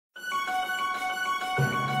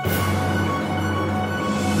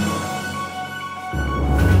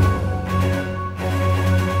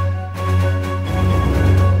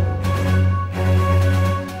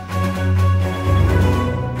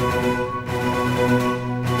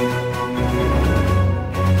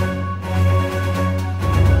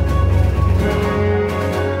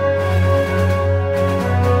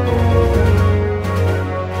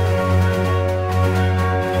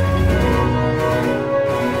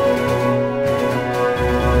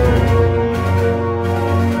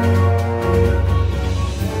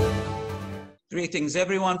Greetings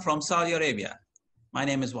everyone from Saudi Arabia. My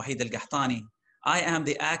name is Wahid Al-Qahtani. I am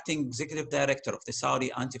the Acting Executive Director of the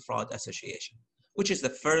Saudi Anti-Fraud Association, which is the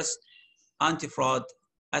first anti-fraud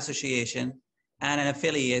association and an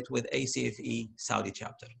affiliate with ACFE Saudi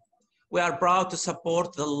chapter. We are proud to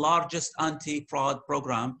support the largest anti-fraud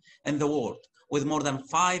program in the world with more than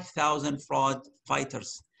 5,000 fraud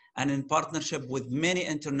fighters and in partnership with many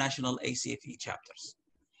international ACFE chapters.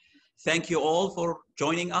 Thank you all for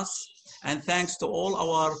joining us, and thanks to all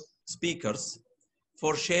our speakers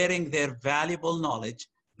for sharing their valuable knowledge,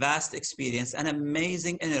 vast experience, and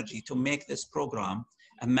amazing energy to make this program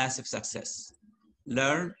a massive success.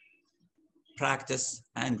 Learn, practice,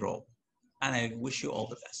 and grow. And I wish you all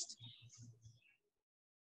the best.